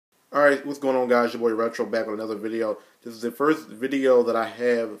Alright, what's going on, guys? Your boy Retro back with another video. This is the first video that I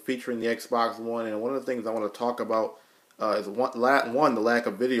have featuring the Xbox One, and one of the things I want to talk about is the lack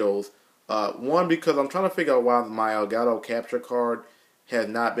of videos. One, because I'm trying to figure out why my Elgato capture card has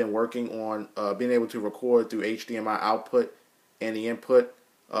not been working on being able to record through HDMI output and the input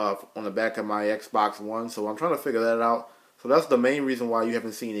on the back of my Xbox One. So I'm trying to figure that out. So that's the main reason why you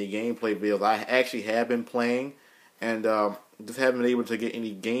haven't seen any gameplay videos. I actually have been playing, and just haven't been able to get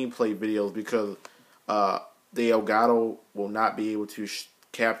any gameplay videos because the Elgato will not be able to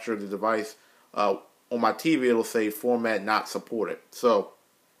capture the device. On my TV, it'll say format not supported. So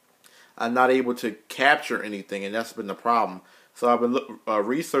I'm not able to capture anything, and that's been the problem. So I've been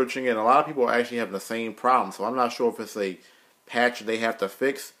researching it, and a lot of people are actually having the same problem. So I'm not sure if it's a patch they have to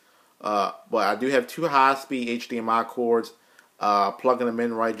fix. But I do have two high-speed HDMI cords, plugging them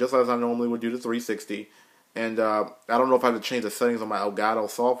in right, just as I normally would do the 360. And I don't know if I have to change the settings on my Elgato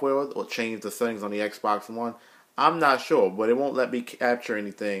software or change the settings on the Xbox One. I'm not sure, but it won't let me capture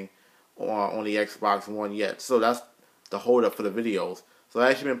anything on the Xbox One yet. So that's the holdup for the videos. So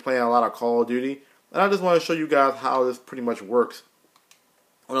I've actually been playing a lot of Call of Duty, and I just want to show you guys how this pretty much works.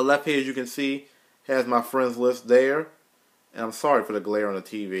 On the left here, as you can see, has my friends list there. And I'm sorry for the glare on the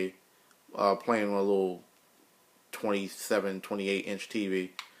TV. Playing on a little 27, 28-inch TV.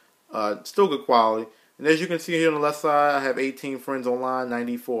 Still good quality. And as you can see here on the left side, I have 18 friends online,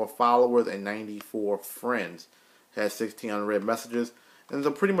 94 followers, and 94 friends. It has 16 unread messages. And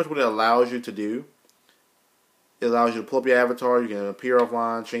so pretty much what it allows you to do, it allows you to pull up your avatar, you can appear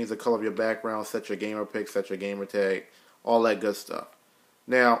offline, change the color of your background, set your gamer pick, set your gamer tag, all that good stuff.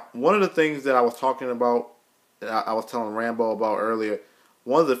 Now, one of the things that I was talking about, that I was telling Rambo about earlier,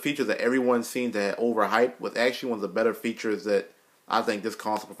 one of the features that everyone seemed to have overhyped was actually one of the better features that I think this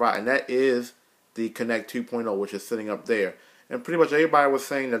console provides, and that is the Kinect 2.0, which is sitting up there. And pretty much everybody was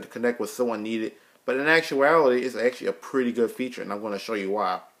saying that the Kinect was so unneeded, but in actuality, it's actually a pretty good feature, and I'm going to show you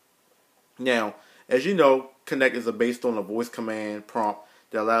why. Now, as you know, Kinect is based on a voice command prompt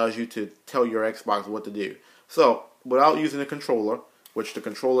that allows you to tell your Xbox what to do. So, without using the controller, which the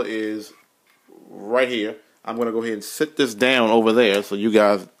controller is right here, I'm going to go ahead and sit this down over there so you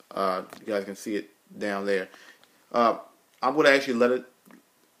guys can see it down there. I'm going to actually let it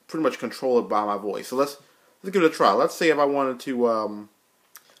pretty much control it by my voice. So let's give it a try. Let's say if I wanted to, wanted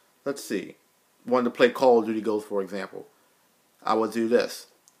to play Call of Duty Ghosts, for example. I would do this.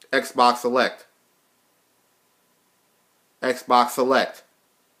 Xbox select. Xbox select.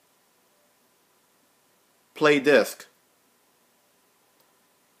 Play disc.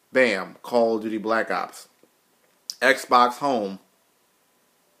 Bam. Call of Duty Black Ops. Xbox home.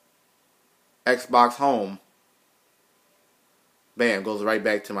 Xbox home. Bam, goes right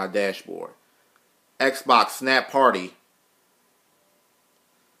back to my dashboard. Xbox Snap Party.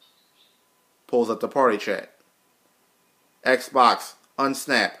 Pulls up the party chat. Xbox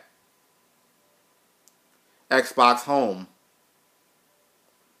Unsnap. Xbox Home.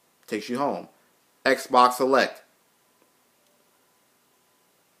 Takes you home. Xbox Select.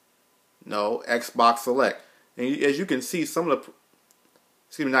 No, Xbox Select. And as you can see, some of the...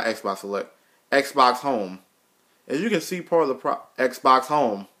 Excuse me, not Xbox Select. Xbox Home. As you can see, part of the Xbox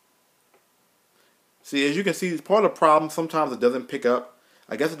Home. See, as you can see, part of the problem, sometimes it doesn't pick up.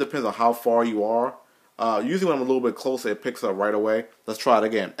 I guess it depends on how far you are. Usually when I'm a little bit closer, it picks up right away. Let's try it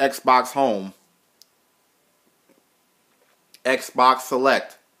again. Xbox Home. Xbox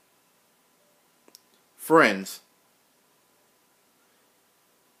Select. Friends.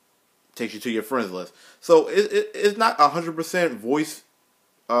 Takes you to your friends list. So it's not 100% voice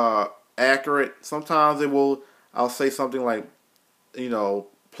accurate. Sometimes it will... I'll say something like,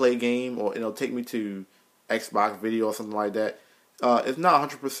 play game, or it'll take me to Xbox video or something like that. It's not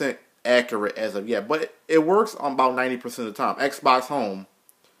 100% accurate as of yet, but it works on about 90% of the time. Xbox Home.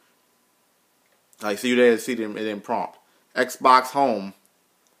 I see you there to see it in prompt. Xbox Home.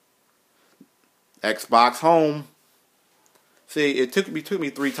 Xbox Home. See, it took me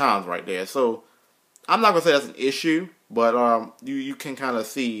 3 times right there. So I'm not gonna say that's an issue, but you can kind of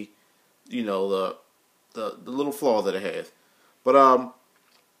see, the little flaws that it has. But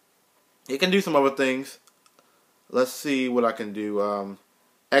it can do some other things. Let's see what I can do.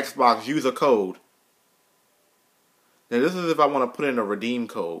 Xbox user code. Now this is if I want to put in a redeem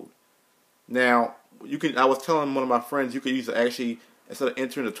code. Now I was telling one of my friends you could use actually, instead of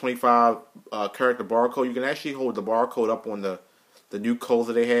entering the 25 character barcode, you can actually hold the barcode up on the new codes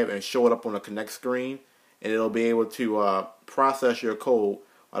that they have and show it up on the Kinect screen, and it'll be able to process your code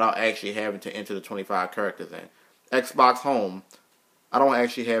without actually having to enter the 25 characters in. Xbox Home. I don't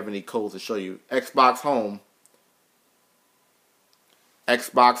actually have any codes to show you. Xbox Home.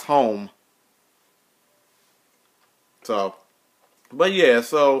 Xbox Home. So, but yeah,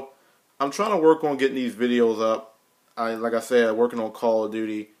 so I'm trying to work on getting these videos up. Like I said, working on Call of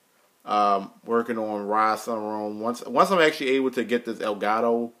Duty, working on Rise of Rome. Once I'm actually able to get this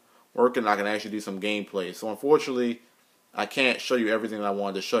Elgato working, I can actually do some gameplay. So unfortunately, I can't show you everything that I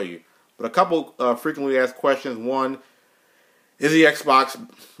wanted to show you. But a couple frequently asked questions. One, is the Xbox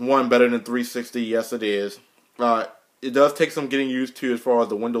One better than 360? Yes, it is. It does take some getting used to as far as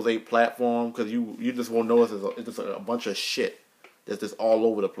the Windows 8 platform, because you just won't notice it's just a bunch of shit that's just all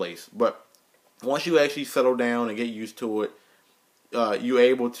over the place. But once you actually settle down and get used to it, you're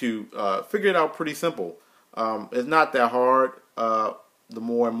able to figure it out pretty simple. It's not that hard. The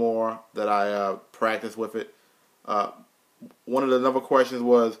more and more that I practice with it. One of the other questions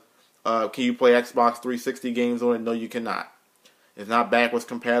was, can you play Xbox 360 games on it? No, you cannot. It's not backwards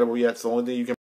compatible yet, so the only thing you can